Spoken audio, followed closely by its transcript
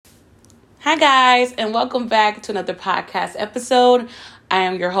Hi, guys, and welcome back to another podcast episode. I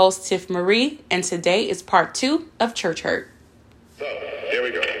am your host, Tiff Marie, and today is part 2 of Church Hurt. So, here we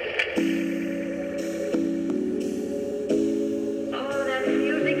go. Oh, that's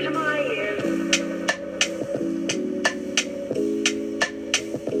music to my ears.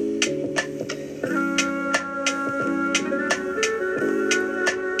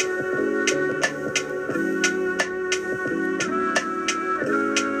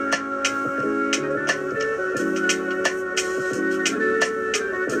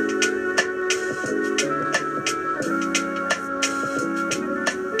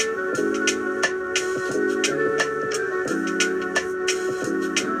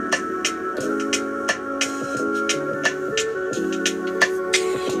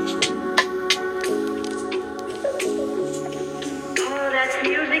 Oh, that's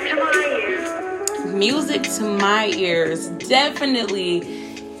music to my ears. Music to my ears, definitely.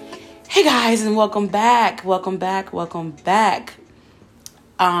 Hey, guys, and welcome back.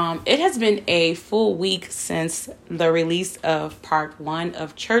 It has been a full week since the release of part 1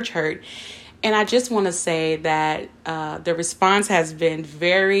 of Church Hurt. And I just want to say that the response has been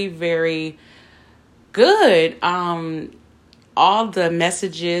very, very good. All the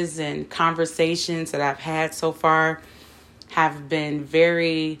messages and conversations that I've had so far have been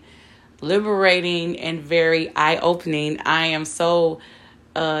very liberating and very eye-opening. I am so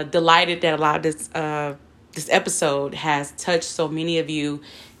delighted that a lot of this episode has touched so many of you.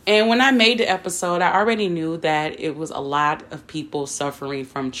 And when I made the episode, I already knew that it was a lot of people suffering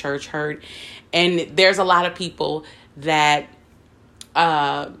from church hurt. And there's a lot of people that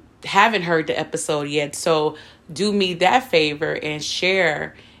haven't heard the episode yet. So do me that favor and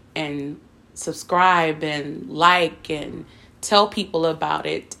share and subscribe and like and tell people about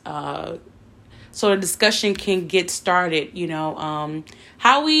it. So the discussion can get started.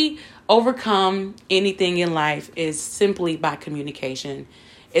 How we overcome anything in life is simply by communication.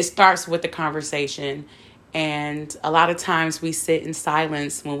 It starts with the conversation. And a lot of times we sit in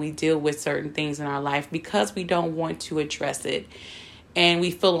silence when we deal with certain things in our life because we don't want to address it. And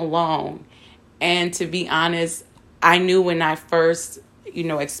we feel alone. And to be honest, I knew when I first,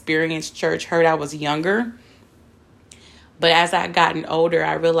 experienced church hurt, I was younger. But as I gotten older,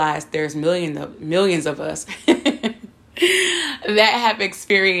 I realized there's millions of us that have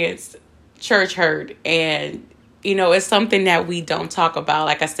experienced church hurt. And, it's something that we don't talk about.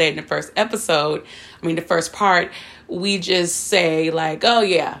 Like I said in the first the first part, we just say like, oh,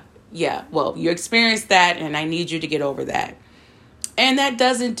 yeah, well, you experienced that and I need you to get over that. And that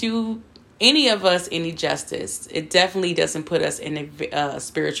doesn't do any of us any justice. It definitely doesn't put us in a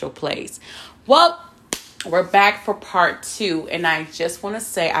spiritual place. Well, we're back for part 2, and I just want to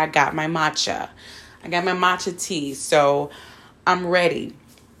say I got my matcha. I got my matcha tea, so I'm ready.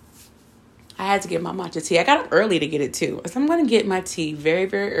 I had to get my matcha tea. I got up early to get it too. So I'm going to get my tea very,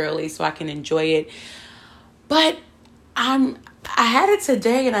 very early so I can enjoy it. But I had it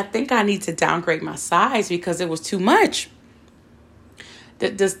today, and I think I need to downgrade my size because it was too much.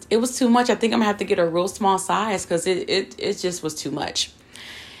 It was too much. I think I'm going to have to get a real small size because it just was too much.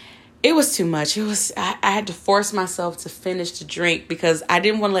 It was too much. I had to force myself to finish the drink because I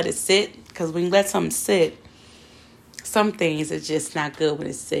didn't want to let it sit. Because when you let something sit, some things are just not good when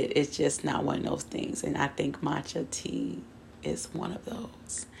it sit. It's just not one of those things. And I think matcha tea is one of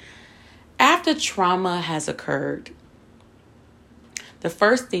those. After trauma has occurred, the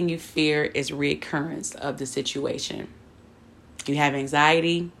first thing you fear is reoccurrence of the situation. You have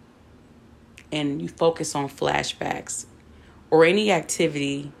anxiety and you focus on flashbacks or any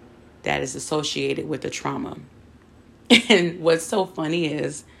activity that is associated with the trauma. And what's so funny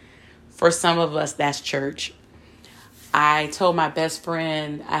is, for some of us, that's church. I told my best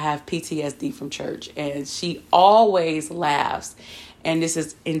friend I have PTSD from church, and she always laughs. And this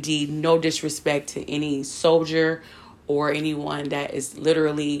is indeed no disrespect to any soldier or anyone that is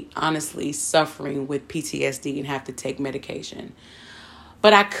literally, honestly suffering with PTSD and have to take medication.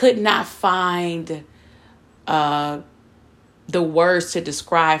 But I could not find the words to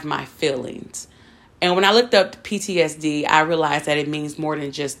describe my feelings. And when I looked up PTSD, I realized that it means more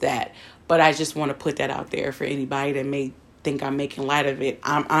than just that. But I just want to put that out there for anybody that may think I'm making light of it.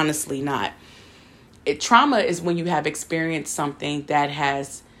 I'm honestly not. Trauma is when you have experienced something that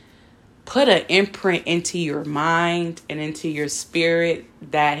has put an imprint into your mind and into your spirit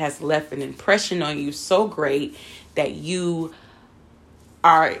that has left an impression on you so great that you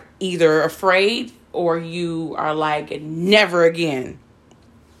are either afraid or you are like, never again.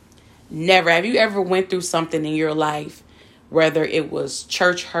 Never. Have you ever went through something in your life, whether it was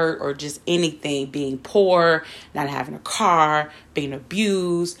church hurt or just anything, being poor, not having a car, being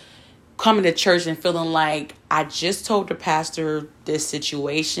abused, coming to church and feeling like I just told the pastor this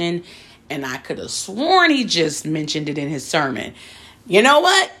situation and I could have sworn he just mentioned it in his sermon. You know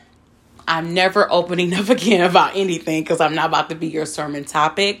what? I'm never opening up again about anything because I'm not about to be your sermon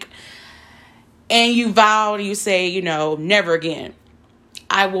topic. And you vow, you say, you know, never again.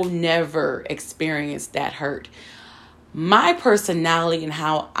 I will never experience that hurt. My personality and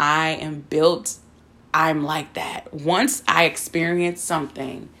how I am built, I'm like that. Once I experience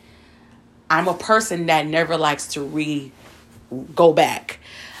something, I'm a person that never likes to go back.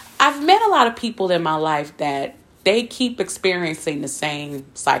 I've met a lot of people in my life that they keep experiencing the same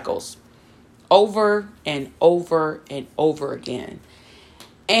cycles over and over and over again.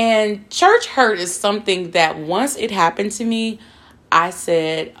 And church hurt is something that once it happened to me, I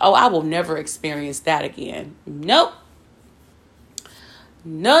said, oh, I will never experience that again. Nope.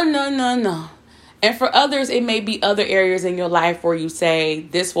 No. And for others, it may be other areas in your life where you say,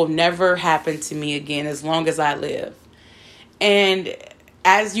 this will never happen to me again as long as I live. And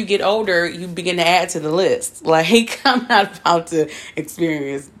as you get older, you begin to add to the list. Like, I'm not about to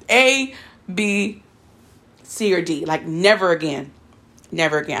experience A, B, C, or D. Like, never again.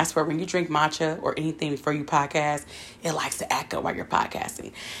 Never again. I swear, when you drink matcha or anything before you podcast, it likes to echo while you're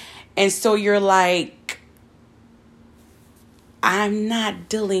podcasting. And so you're like, I'm not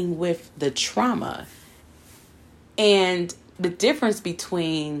dealing with the trauma. And the difference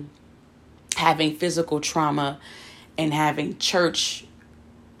between having physical trauma and having church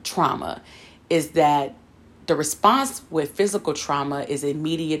trauma is that the response with physical trauma is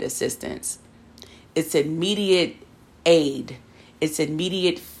immediate assistance. It's immediate aid. It's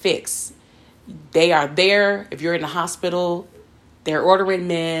immediate fix. They are there. If you're in the hospital, they're ordering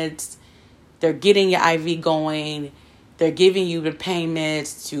meds. They're getting your IV going. They're giving you the pain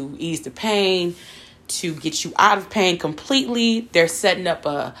meds to ease the pain, to get you out of pain completely. They're setting up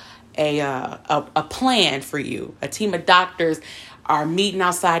a plan for you. A team of doctors are meeting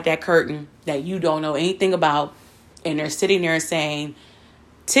outside that curtain that you don't know anything about. And they're sitting there and saying,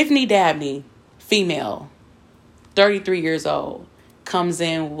 Tiffany Dabney, female, 33 years old, comes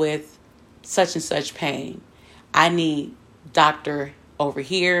in with such and such pain. I need doctor over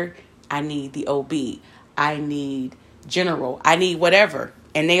here. I need the OB. I need general. I need whatever.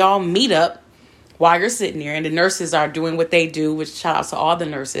 And they all meet up while you're sitting there. And the nurses are doing what they do, which shout out to all the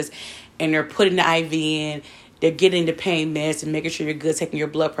nurses. And they're putting the IV in. They're getting the pain meds and making sure you're good, taking your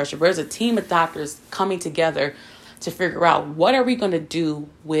blood pressure. But there's a team of doctors coming together to figure out what are we going to do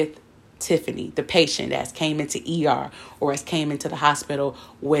with Tiffany, the patient that came into ER or has came into the hospital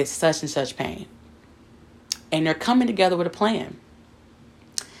with such and such pain. And they're coming together with a plan.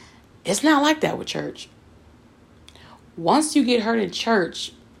 It's not like that with church. Once you get hurt in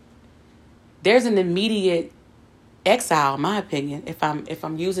church, there's an immediate exile, in my opinion. If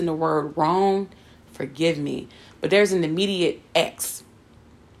I'm using the word wrong, forgive me. But there's an immediate X.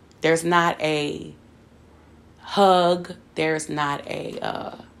 There's not a hug. There's not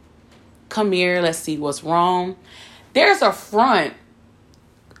a come here, let's see what's wrong. There's a front,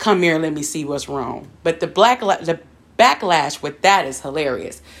 come here, let me see what's wrong. But the backlash with that is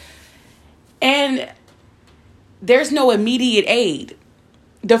hilarious. And there's no immediate aid.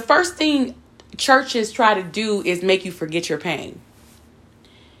 The first thing churches try to do is make you forget your pain.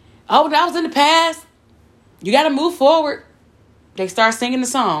 Oh, that was in the past. You got to move forward. They start singing the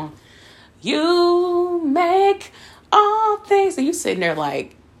song. You make all things. And you sitting there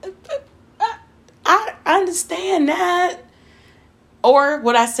like, I understand that. Or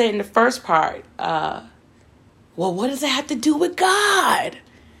what I said in the first part. Well, what does it have to do with God?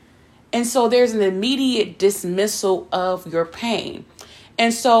 And so there's an immediate dismissal of your pain.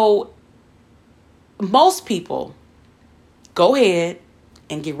 And so most people go ahead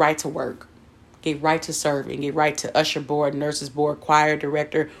and get right to work. Get right to serving. Get right to usher board, nurses board, choir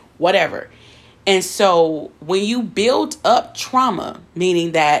director, whatever. And so when you build up trauma,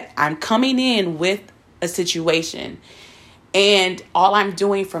 meaning that I'm coming in with a situation and all I'm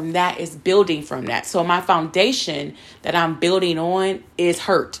doing from that is building from that. So my foundation that I'm building on is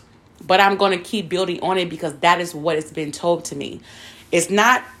hurt, but I'm going to keep building on it because that is what has been told to me. It's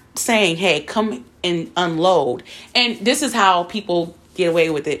not saying, hey, come and unload. And this is how people get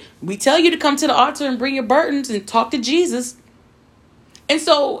away with it. We tell you to come to the altar and bring your burdens and talk to Jesus. And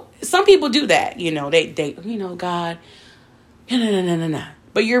so some people do that, they God, no.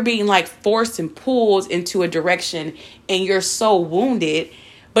 But you're being like forced and pulled into a direction and you're so wounded,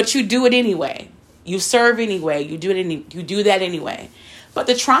 but you do it anyway. You serve anyway. You do that anyway. But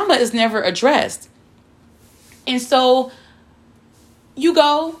the trauma is never addressed. And so you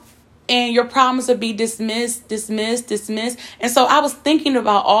go And your problems will be dismissed. And so I was thinking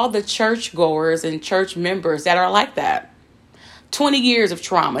about all the churchgoers and church members that are like that. 20 years of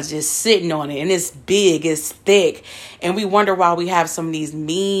trauma just sitting on it, and it's big, it's thick, and we wonder why we have some of these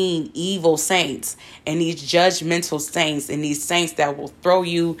mean, evil saints and these judgmental saints and these saints that will throw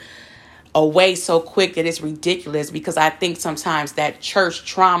you away so quick that it's ridiculous. Because I think sometimes that church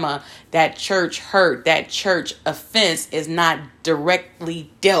trauma, that church hurt, that church offense is not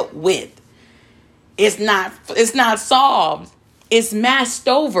directly dealt with. It's not solved. It's masked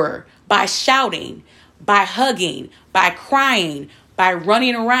over by shouting, by hugging, by crying, by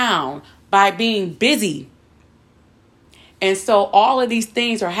running around, by being busy. And so all of these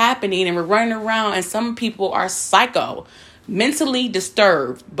things are happening, and we're running around, and some people are psycho, mentally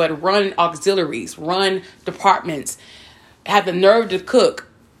disturbed, but run auxiliaries, run departments, have the nerve to cook,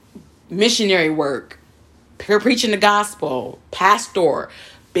 missionary work, preaching the gospel, pastor,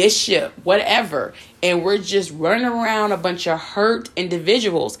 bishop, whatever. And we're just running around a bunch of hurt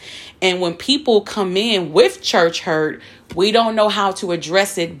individuals. And when people come in with church hurt, we don't know how to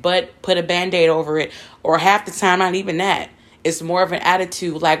address it, but put a Band-Aid over it. Or half the time, not even that. It's more of an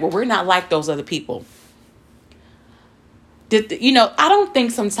attitude like, well, we're not like those other people. I don't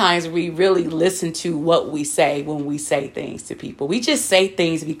think sometimes we really listen to what we say when we say things to people. We just say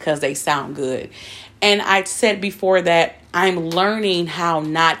things because they sound good. And I said before that I'm learning how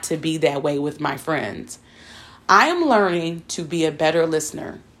not to be that way with my friends. I am learning to be a better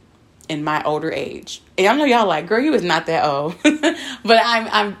listener in my older age. And I know y'all like, girl, you was not that old. But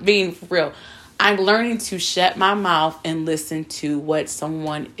I'm being real. I'm learning to shut my mouth and listen to what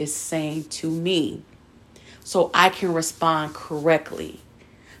someone is saying to me, so I can respond correctly.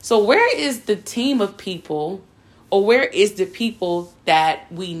 So where is the team of people, or where is the people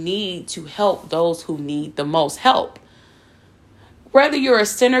that we need to help those who need the most help? Whether you're a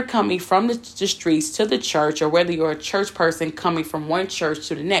sinner coming from the streets to the church, or whether you're a church person coming from one church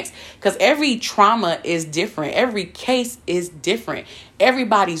to the next, because every trauma is different. Every case is different.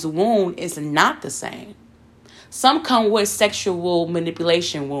 Everybody's wound is not the same. Some come with sexual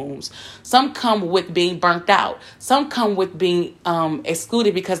manipulation wounds. Some come with being burnt out. Some come with being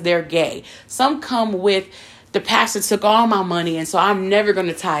excluded because they're gay. Some come with the pastor took all my money, and so I'm never going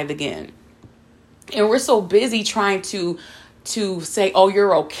to tithe again. And we're so busy trying to say, oh,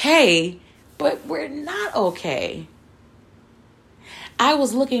 you're okay, but we're not okay. I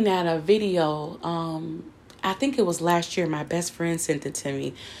was looking at a video, I think it was last year, my best friend sent it to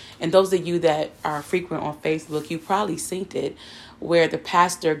me. And those of you that are frequent on Facebook, you probably seen it, where the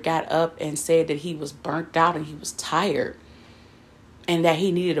pastor got up and said that he was burnt out and he was tired and that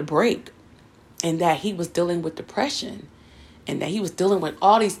he needed a break and that he was dealing with depression and that he was dealing with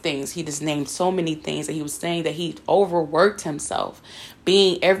all these things. He just named so many things, and he was saying that he overworked himself,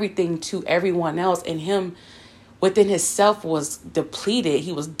 being everything to everyone else, and him within himself was depleted.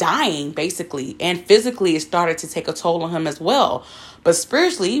 He was dying, basically. And physically, it started to take a toll on him as well. But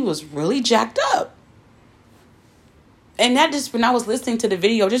spiritually, he was really jacked up. And that just, when I was listening to the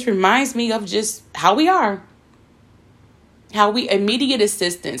video, just reminds me of just how we are. How we, immediate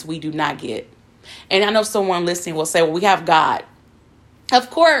assistance, we do not get. And I know someone listening will say, well, we have God.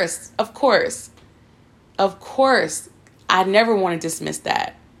 Of course. I never want to dismiss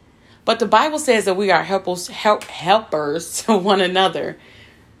that. But the Bible says that we are helpers to one another.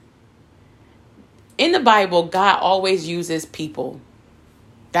 In the Bible, God always uses people.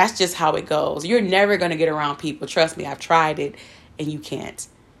 That's just how it goes. You're never going to get around people. Trust me, I've tried it, and you can't.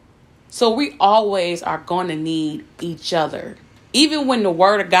 So we always are going to need each other. Even when the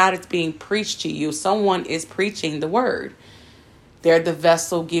word of God is being preached to you, someone is preaching the word. They're the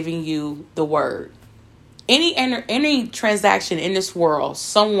vessel giving you the word. Any transaction in this world,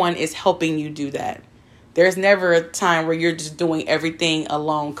 someone is helping you do that. There's never a time where you're just doing everything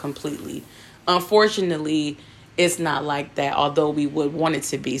alone completely. Unfortunately, it's not like that, although we would want it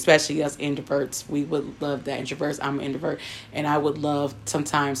to be, especially us introverts. We would love that. Introverts, I'm an introvert, and I would love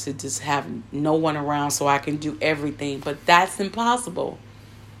sometimes to just have no one around so I can do everything, but that's impossible.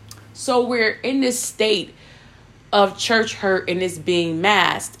 So we're in this state of church hurt, and it's being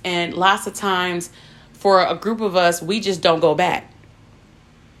masked, and lots of times for a group of us, we just don't go back.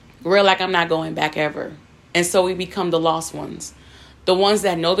 We're like, I'm not going back ever. And so we become the lost ones. The ones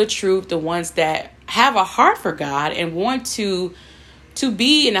that know the truth, the ones that have a heart for God and want to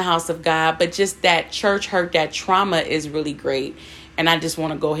be in the house of God, but just that church hurt, that trauma is really great. And I just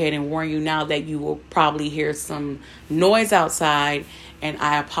want to go ahead and warn you now that you will probably hear some noise outside. And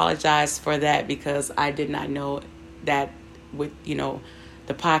I apologize for that, because I did not know that with,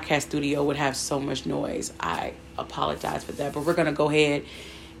 the podcast studio would have so much noise. I apologize for that, but we're going to go ahead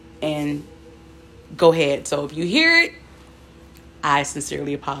and go ahead. So if you hear it, I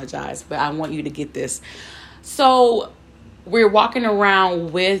sincerely apologize, but I want you to get this. So we're walking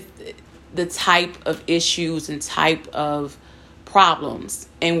around with the type of issues and type of problems,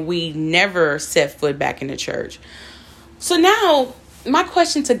 and we never set foot back in the church. So now my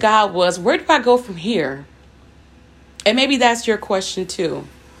question to God was, where do I go from here? And maybe that's your question too.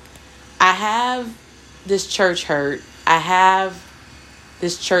 I have this church hurt. I have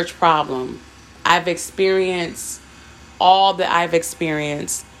this church problem. I've experienced all that I've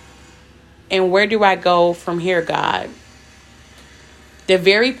experienced. And where do I go from here, God? The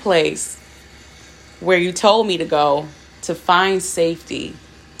very place where you told me to go to find safety,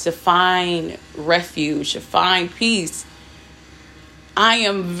 to find refuge, to find peace, I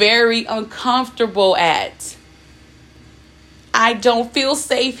am very uncomfortable at. I don't feel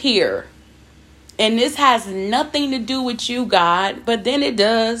safe here. And this has nothing to do with you, God, but then it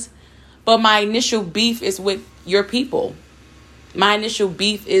does. But my initial beef is with your people. My initial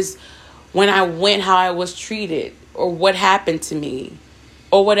beef is when I went, how I was treated, or what happened to me,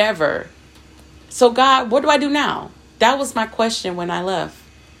 or whatever. So God, what do I do now? That was my question when I left.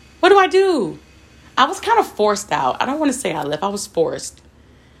 What do I do? I was kind of forced out. I don't want to say I left. I was forced.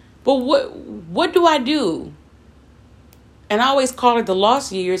 But what do I do? And I always call it the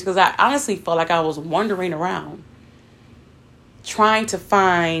lost years because I honestly felt like I was wandering around trying to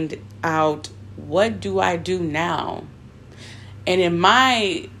find out, what do I do now? And in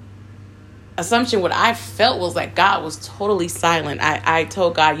my assumption, what I felt was like God was totally silent. I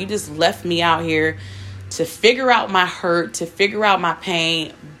told God, you just left me out here to figure out my hurt, to figure out my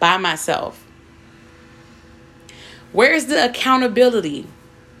pain by myself. Where's the accountability?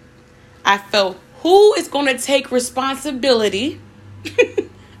 I felt, who is going to take responsibility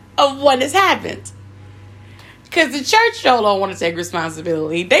of what has happened? Because the church don't want to take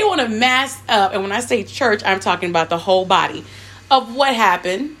responsibility. They want to mask up. And when I say church, I'm talking about the whole body of what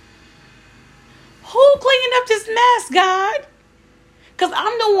happened. Who cleaning up this mess, God? Because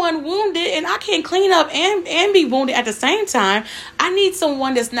I'm the one wounded and I can't clean up and be wounded at the same time. I need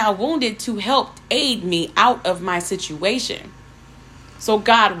someone that's not wounded to help aid me out of my situation. So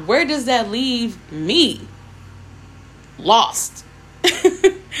God, where does that leave me? Lost.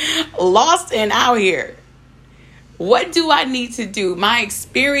 Lost and out here. What do I need to do? My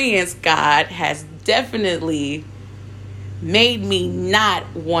experience, God, has definitely made me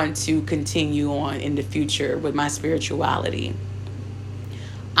not want to continue on in the future with my spirituality.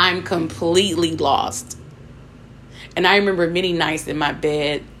 I'm completely lost. And I remember many nights in my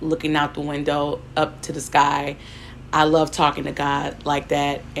bed, looking out the window up to the sky. I love talking to God like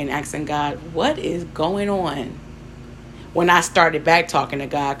that and asking God, what is going on? When I started back talking to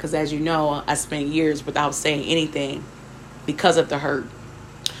God, because as you know, I spent years without saying anything because of the hurt.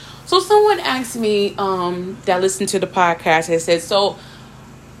 So someone asked me that listened to the podcast, and said, so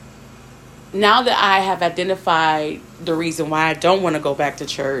now that I have identified the reason why I don't want to go back to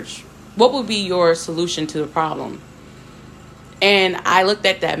church, what would be your solution to the problem? And I looked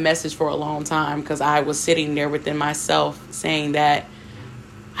at that message for a long time because I was sitting there within myself saying that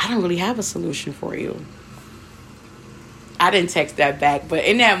I don't really have a solution for you. I didn't text that back, but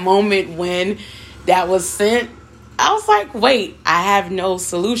in that moment when that was sent, I was like, wait, I have no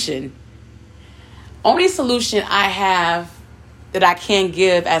solution. Only solution I have that I can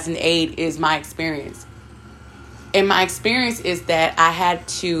give as an aid is my experience. And my experience is that I had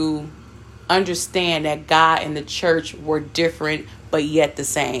to understand that God and the church were different, but yet the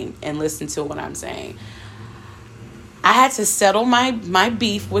same. And listen to what I'm saying. I had to settle my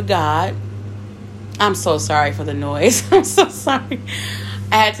beef with God. I'm so sorry for the noise. I'm so sorry.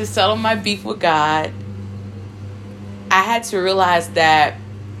 I had to settle my beef with God. I had to realize that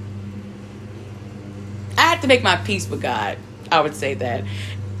I had to make my peace with God. I would say that.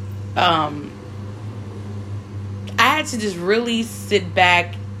 I had to just really sit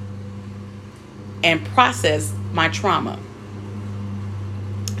back and process my trauma.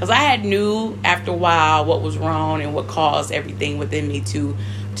 Because I had knew after a while what was wrong and what caused everything within me to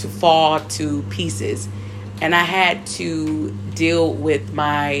fall to pieces. And I had to deal with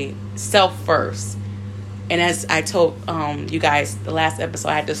myself first. And as I told you guys the last episode,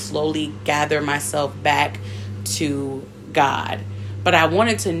 I had to slowly gather myself back to God. But I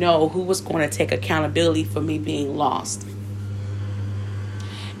wanted to know who was going to take accountability for me being lost.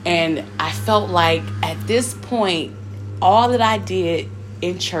 And I felt like at this point, all that I did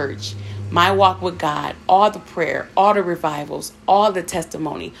in church, my walk with God, all the prayer, all the revivals, all the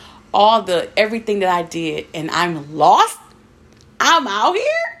testimony, all the everything that I did, and I'm lost? I'm out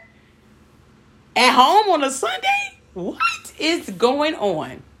here? At home on a Sunday? What is going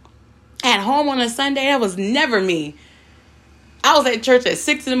on? At home on a Sunday, that was never me. I was at church at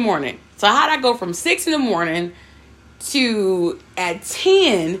 6 in the morning. So how'd I go from 6 in the morning to at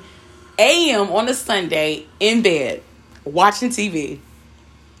 10 a.m. on a Sunday in bed watching TV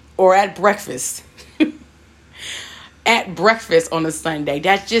or at breakfast? At breakfast on a Sunday.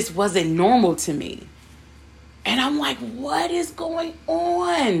 That just wasn't normal to me. And I'm like, what is going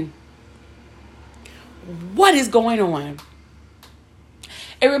on? What is going on?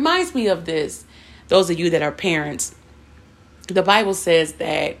 It reminds me of this. Those of you that are parents, the Bible says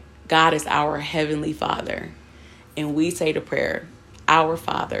that God is our heavenly Father. And we say the prayer, our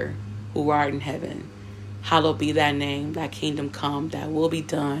Father who art in heaven, hallowed be thy name, thy kingdom come, thy will be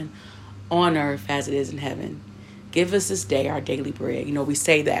done on earth as it is in heaven. Give us this day our daily bread. You know, we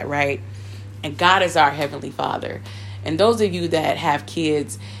say that, right? And God is our heavenly Father. And those of you that have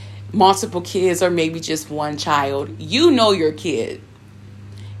kids, multiple kids, or maybe just one child, you know your kid.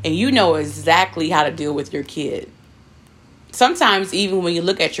 And you know exactly how to deal with your kid. Sometimes even when you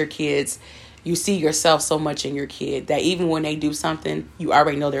look at your kids, you see yourself so much in your kid that even when they do something, you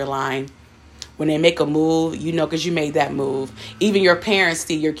already know they're lying. When they make a move, you know, because you made that move. Even your parents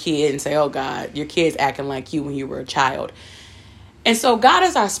see your kid and say, oh God, your kid's acting like you when you were a child. And so God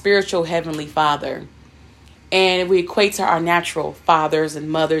is our spiritual heavenly Father. And we equate to our natural fathers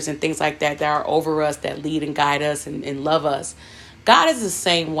and mothers and things like that are over us, that lead and guide us and love us. God is the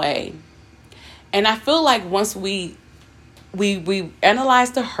same way. And I feel like once we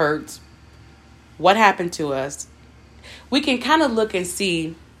analyze the hurt, what happened to us, we can kind of look and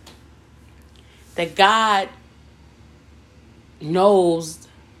see that God knows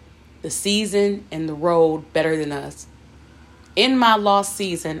the season and the road better than us. In my lost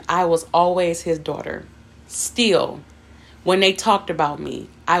season, I was always his daughter. Still, when they talked about me,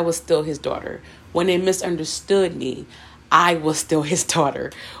 I was still his daughter. When they misunderstood me, I was still his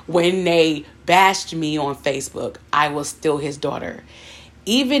daughter. When they bashed me on Facebook, I was still his daughter.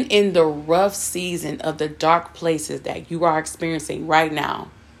 Even in the rough season of the dark places that you are experiencing right now,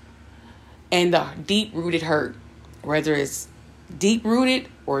 and the deep-rooted hurt, whether it's deep-rooted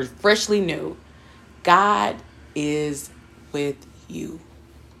or freshly new, God is with you.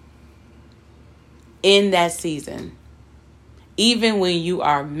 In that season, even when you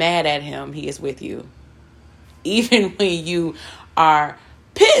are mad at him, he is with you. Even when you are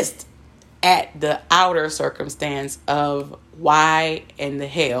pissed at the outer circumstance of why in the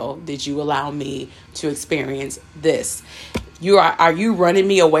hell did you allow me to experience this? Are you running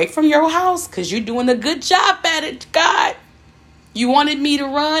me away from your house? Because you're doing a good job at it, God. You wanted me to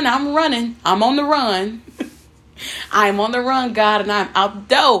run. I'm running. I'm on the run. I'm on the run, God, and I'm out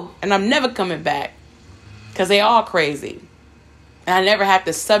though, and I'm never coming back. Because they all crazy. And I never have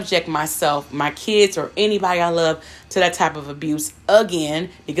to subject myself, my kids, or anybody I love to that type of abuse again,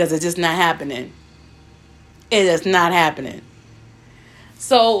 because it's just not happening. It is not happening.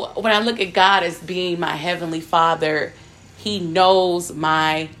 So when I look at God as being my heavenly Father, he knows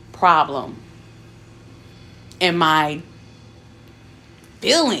my problem and my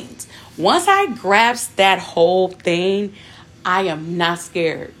feelings. Once I grasp that whole thing, I am not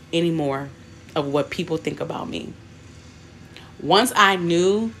scared anymore of what people think about me. Once I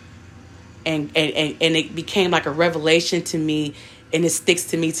knew and it became like a revelation to me, and it sticks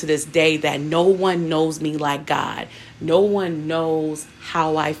to me to this day, that no one knows me like God. No one knows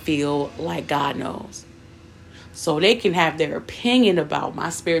how I feel like God knows. So they can have their opinion about my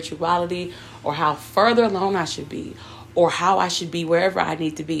spirituality or how further along I should be or how I should be wherever I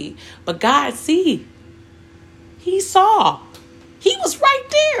need to be. But God, he saw. He was right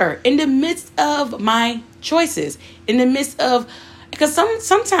there in the midst of my choices, in the midst of, because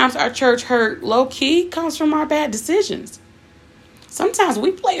sometimes our church hurt low key comes from our bad decisions. Sometimes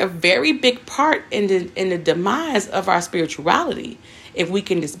we play a very big part in the demise of our spirituality, if we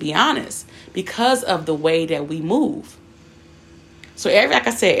can just be honest, because of the way that we move. So like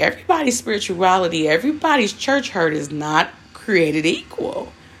I said, everybody's spirituality, everybody's church hurt is not created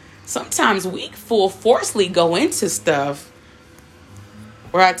equal. Sometimes we full forcefully go into stuff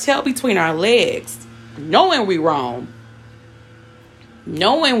where our tail between our legs, knowing we wrong,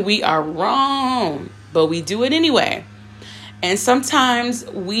 knowing we are wrong, but we do it anyway. And sometimes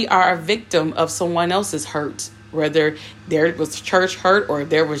we are a victim of someone else's hurt, whether there was church hurt or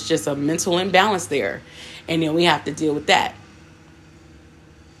there was just a mental imbalance there. And then we have to deal with that.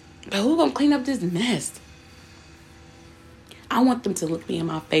 But who's going to clean up this mess? I want them to look me in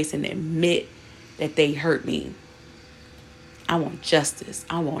my face and admit that they hurt me. I want justice.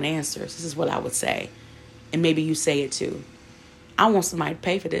 I want answers. This is what I would say. And maybe you say it too. I want somebody to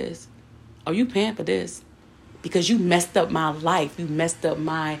pay for this. Are you paying for this? because you messed up my life. You messed up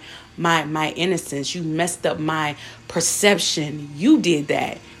my innocence. You messed up my perception. You did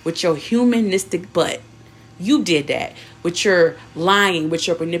that with your humanistic butt. You did that with your lying, with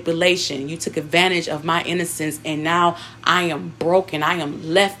your manipulation. You took advantage of my innocence, and now I am broken. I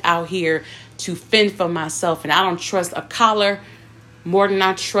am left out here to fend for myself, and I don't trust a collar more than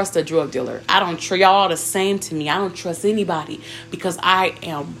I trust a drug dealer. I don't trust y'all the same to me. I don't trust anybody because I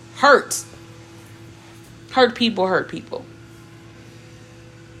am hurt. Hurt people hurt people.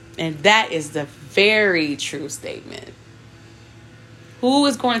 And that is the very true statement. Who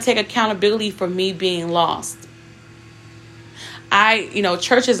is going to take accountability for me being lost?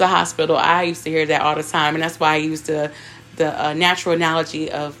 Church is a hospital. I used to hear that all the time. And that's why I used the natural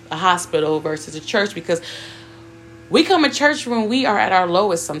analogy of a hospital versus a church, because we come to church when we are at our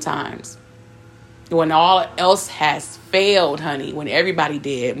lowest sometimes. When all else has failed, honey. When everybody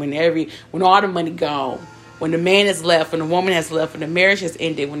did. When all the money gone. When the man has left. When the woman has left. When the marriage has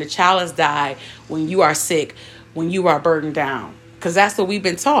ended. When the child has died. When you are sick. When you are burdened down. Because that's what we've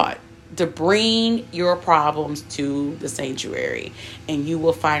been taught. To bring your problems to the sanctuary. And you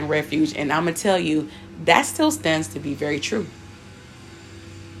will find refuge. And I'm going to tell you, that still stands to be very true.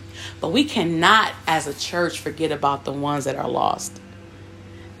 But we cannot, as a church, forget about the ones that are lost.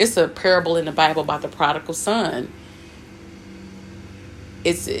 It's a parable in the Bible about the prodigal son.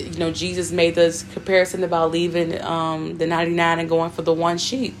 It's, Jesus made this comparison about leaving the 99 and going for the one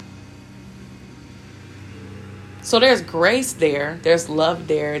sheep. So there's grace there. There's love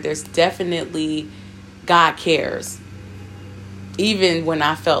there. There's definitely God cares. Even when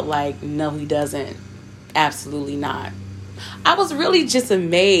I felt like, no, he doesn't. Absolutely not. I was really just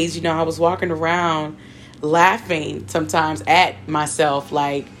amazed. I was walking around laughing sometimes at myself.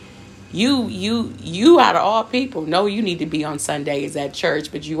 Like, you out of all people know you need to be on Sundays at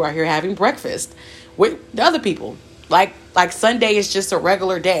church, but you are here having breakfast with the other people. Like Sunday is just a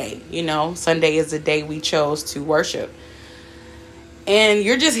regular day. Sunday is the day we chose to worship. And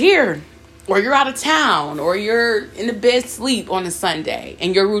you're just here. Or you're out of town, or you're in the bed sleep on a Sunday,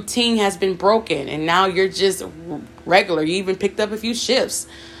 and your routine has been broken, and now you're just regular. You even picked up a few shifts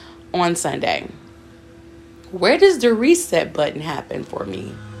on Sunday. Where does the reset button happen for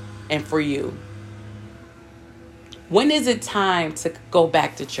me and for you? When is it time to go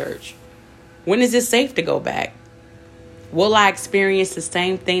back to church? When is it safe to go back? Will I experience the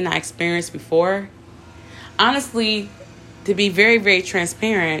same thing I experienced before? Honestly, to be very, very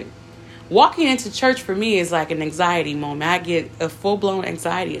transparent, walking into church for me is like an anxiety moment. I get a full-blown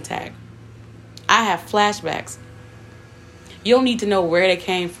anxiety attack. I have flashbacks. You don't need to know where they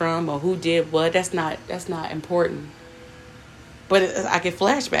came from or who did what. That's not important. But I get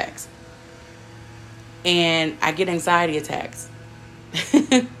flashbacks. And I get anxiety attacks.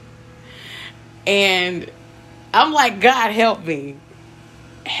 And I'm like, God, help me.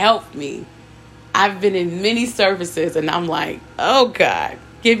 Help me. I've been in many services and I'm like, oh God,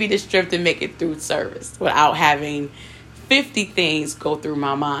 give me the strength to make it through service without having 50 things go through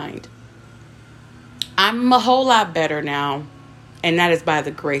my mind. I'm a whole lot better now, and that is by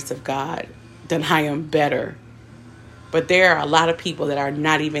the grace of God that I am better. But there are a lot of people that are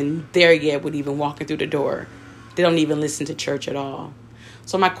not even there yet with even walking through the door. They don't even listen to church at all.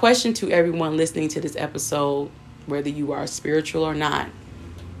 So my question to everyone listening to this episode, whether you are spiritual or not,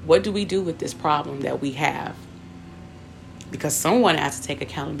 what do we do with this problem that we have? Because someone has to take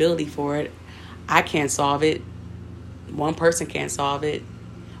accountability for it. I can't solve it. One person can't solve it.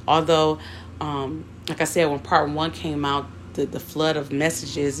 Although, like I said, when part 1 came out, the flood of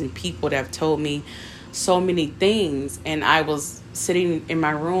messages and people that have told me so many things. And I was sitting in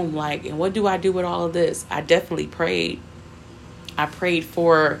my room like, and what do I do with all of this? I definitely prayed. I prayed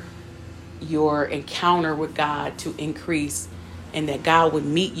for your encounter with God to increase and that God would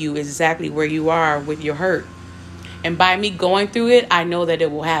meet you exactly where you are with your hurt. And by me going through it, I know that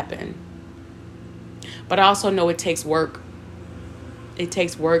it will happen. But I also know it takes work. It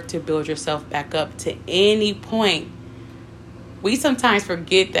takes work to build yourself back up to any point. We sometimes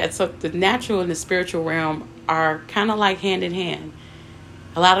forget that the natural and the spiritual realm are kind of like hand in hand.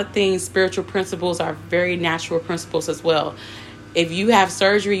 A lot of things, spiritual principles are very natural principles as well. If you have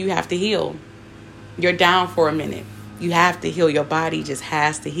surgery, you have to heal. You're down for a minute. You have to heal. Your body just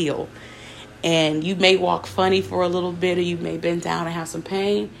has to heal. And you may walk funny for a little bit, or you may bend down and have some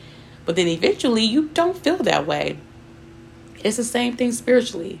pain. But then eventually you don't feel that way. It's the same thing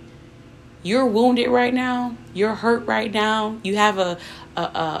spiritually. You're wounded right now. You're hurt right now. You have a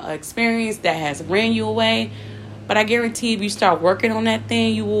experience that has ran you away. But I guarantee if you start working on that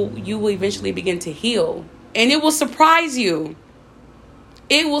thing, you will eventually begin to heal. And it will surprise you.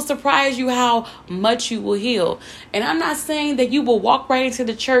 It will surprise you how much you will heal. And I'm not saying that you will walk right into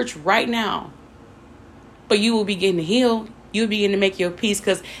the church right now, but you will begin to heal. You'll begin to make your peace,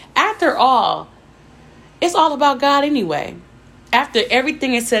 because after all, it's all about God anyway. After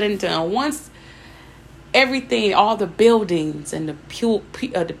everything is said and done, once everything, all the buildings and the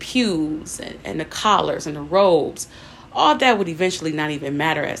pews and the collars and the robes, all that would eventually not even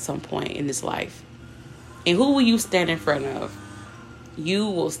matter at some point in this life. And who will you stand in front of? You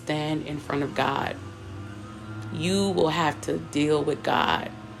will stand in front of God. You will have to deal with God.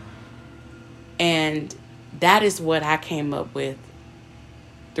 And that is what I came up with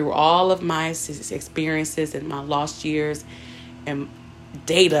through all of my experiences and my lost years and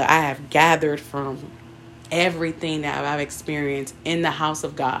data I have gathered from everything that I've experienced in the house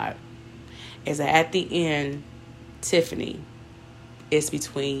of God, is that at the end, Tiffany, it's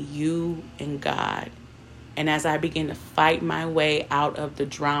between you and God. And as I begin to fight my way out of the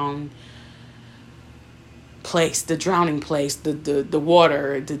drowning place, the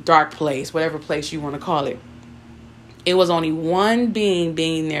water, the dark place, whatever place you want to call it, it was only one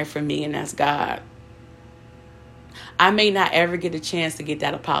being there for me, and that's God. I may not ever get a chance to get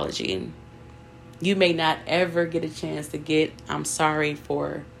that apology. You may not ever get a chance to get, I'm sorry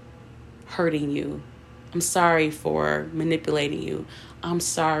for hurting you. I'm sorry for manipulating you. I'm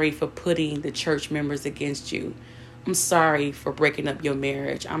sorry for putting the church members against you. I'm sorry for breaking up your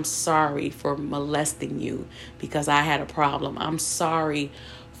marriage. I'm sorry for molesting you because I had a problem. I'm sorry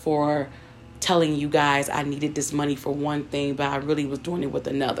for telling you guys I needed this money for one thing, but I really was doing it with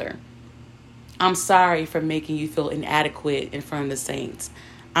another. I'm sorry for making you feel inadequate in front of the saints.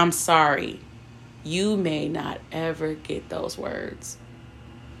 I'm sorry. You may not ever get those words.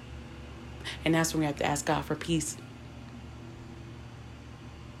 And that's when we have to ask God for peace.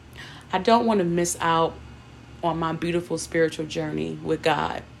 I don't want to miss out on my beautiful spiritual journey with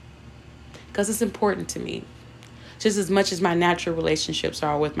God, because it's important to me, just as much as my natural relationships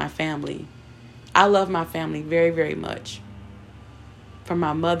are with my family. I love my family very, very much. From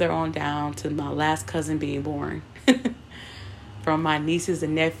my mother on down to my last cousin being born. From my nieces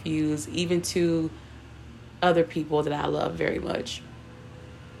and nephews, even to other people that I love very much.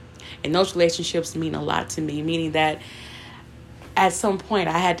 And those relationships mean a lot to me, meaning that at some point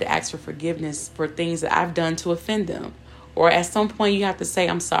I had to ask for forgiveness for things that I've done to offend them. Or at some point you have to say,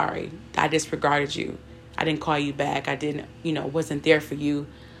 I'm sorry, I disregarded you. I didn't call you back. I didn't, wasn't there for you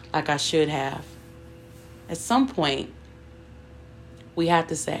like I should have. At some point, we have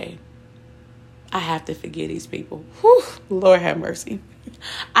to say, I have to forgive these people. Whew, Lord have mercy.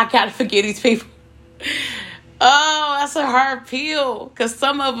 I got to forgive these people. Oh, that's a hard pill. Because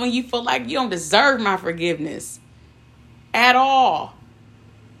some of them you feel like you don't deserve my forgiveness at all.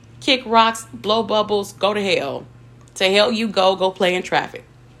 Kick rocks, blow bubbles, go to hell. To hell you go play in traffic.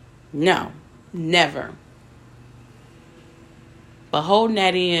 No, never. But holding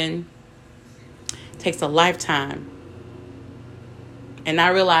that in takes a lifetime. And I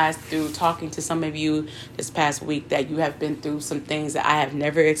realized through talking to some of you this past week that you have been through some things that I have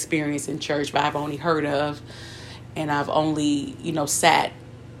never experienced in church, but I've only heard of. And I've only, sat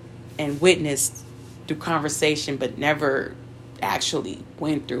and witnessed through conversation, but never actually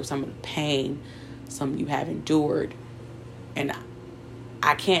went through some of the pain some of you have endured. And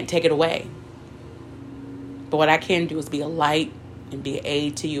I can't take it away. But what I can do is be a light and be an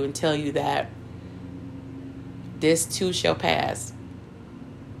aid to you and tell you that this too shall pass.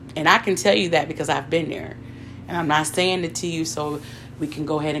 And I can tell you that because I've been there. And I'm not saying it to you so we can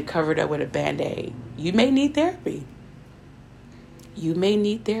go ahead and cover it up with a Band-Aid. You may need therapy. You may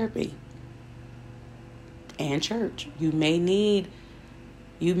need therapy. And church. You may need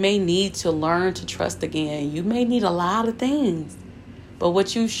to learn to trust again. You may need a lot of things. But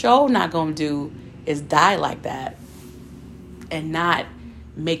what you sure not going to do is die like that and not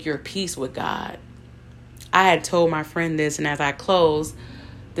make your peace with God. I had told my friend this, and as I close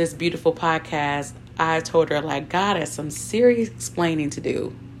this beautiful podcast, I told her, God has some serious explaining to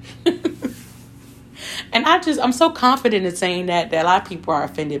do. And I'm so confident in saying that a lot of people are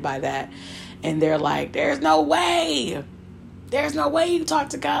offended by that. And they're like, there's no way you talk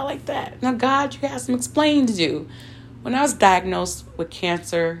to God like that. Now, God, you have some explaining to do. When I was diagnosed with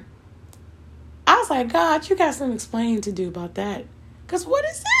cancer, I was like, God, you got some explaining to do about that. Because what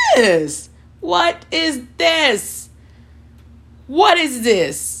is this? What is this? What is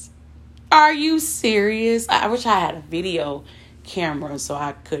this? Are you serious? I wish I had a video camera so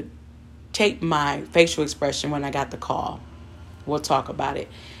I could tape my facial expression when I got the call. We'll talk about it.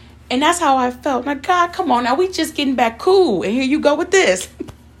 And that's how I felt. Now, God, come on. Now we just getting back cool. And here you go with this.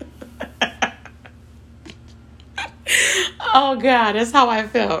 Oh, God, that's how I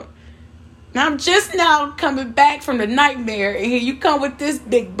felt. Now, I'm just now coming back from the nightmare, and here you come with this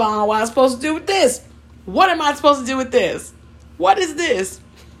big bomb. What am I supposed to do with this? What am I supposed to do with this? What is this?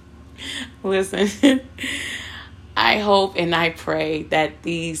 Listen, I hope and I pray that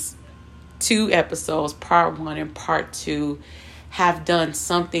these 2 episodes, part 1 and part 2, have done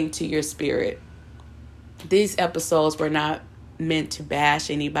something to your spirit. These episodes were not meant to bash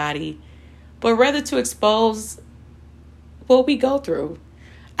anybody, but rather to expose what we go through.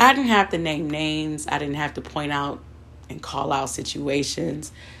 I didn't have to name names. I didn't have to point out and call out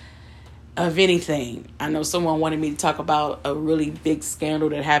situations of anything. I know someone wanted me to talk about a really big scandal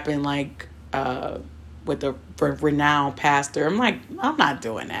that happened with a renowned pastor. I'm like, I'm not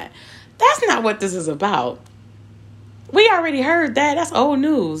doing that. That's not what this is about. We already heard that. That's old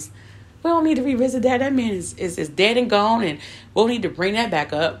news. We don't need to revisit that. That man is dead and gone, and we'll need to bring that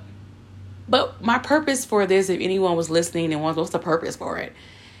back up. But my purpose for this, if anyone was listening and what's the purpose for it,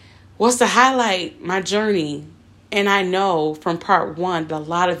 was to highlight my journey. And I know from part 1 that a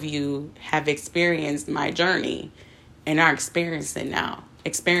lot of you have experienced my journey and are experiencing it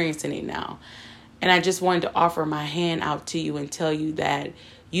now. And I just wanted to offer my hand out to you and tell you that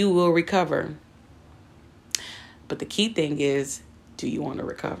you will recover. But the key thing is, do you want to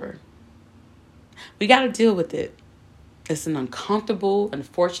recover? We got to deal with it. It's an uncomfortable,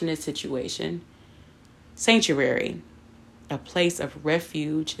 unfortunate situation. Sanctuary, a place of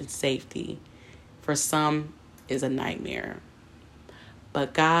refuge and safety, for some is a nightmare.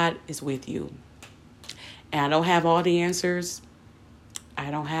 But God is with you. And I don't have all the answers.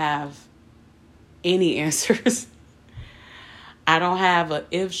 I don't have any answers. I don't have a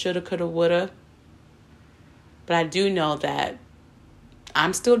if, shoulda, coulda, woulda. But I do know that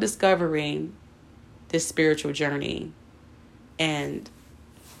I'm still discovering this spiritual journey. And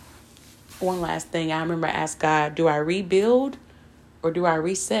one last thing, I remember I asked God, do I rebuild or do I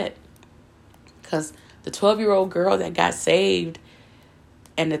reset? Because the 12-year-old girl that got saved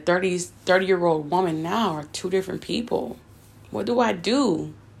and the 30-year-old woman now are 2 different people. What do I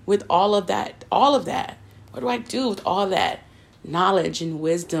do with all of that? What do I do with all that knowledge and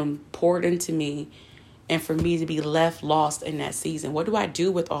wisdom poured into me and for me to be left lost in that season? What do I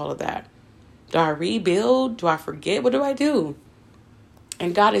do with all of that? Do I rebuild? Do I forget? What do I do?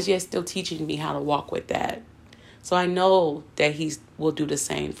 And God is yet still teaching me how to walk with that. So I know that He will do the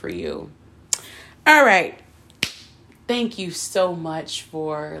same for you. All right. Thank you so much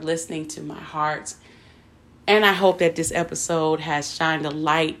for listening to my heart. And I hope that this episode has shined a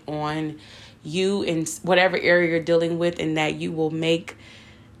light on you in whatever area you're dealing with, and that you will make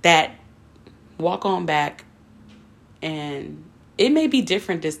that walk on back. And it may be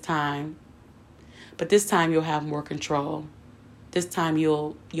different this time, but this time you'll have more control. This time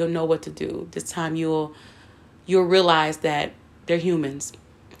you'll know what to do. This time you'll realize that they're humans,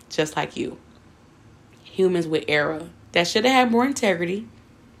 just like you. Humans with error that should have had more integrity,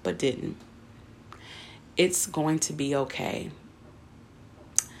 but didn't. It's going to be okay.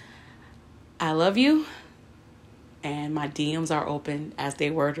 I love you, and my DMs are open as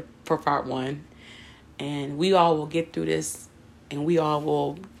they were for part 1. And we all will get through this, and we all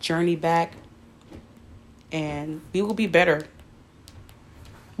will journey back, and we will be better.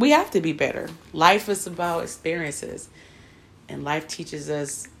 We have to be better. Life is about experiences, and life teaches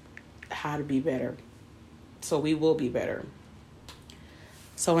us how to be better. So we will be better.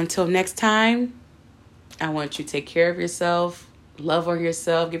 So until next time, I want you to take care of yourself, love on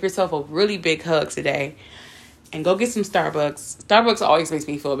yourself, give yourself a really big hug today, and go get some Starbucks. Starbucks always makes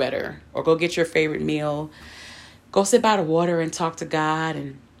me feel better. Or go get your favorite meal. Go sit by the water and talk to God,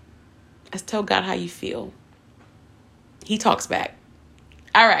 and let's tell God how you feel. He talks back.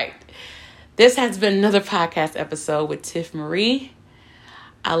 All right. This has been another podcast episode with Tiff Marie.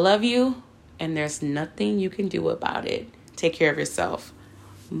 I love you, and there's nothing you can do about it. Take care of yourself.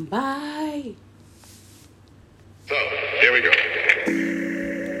 Bye. So, here we go.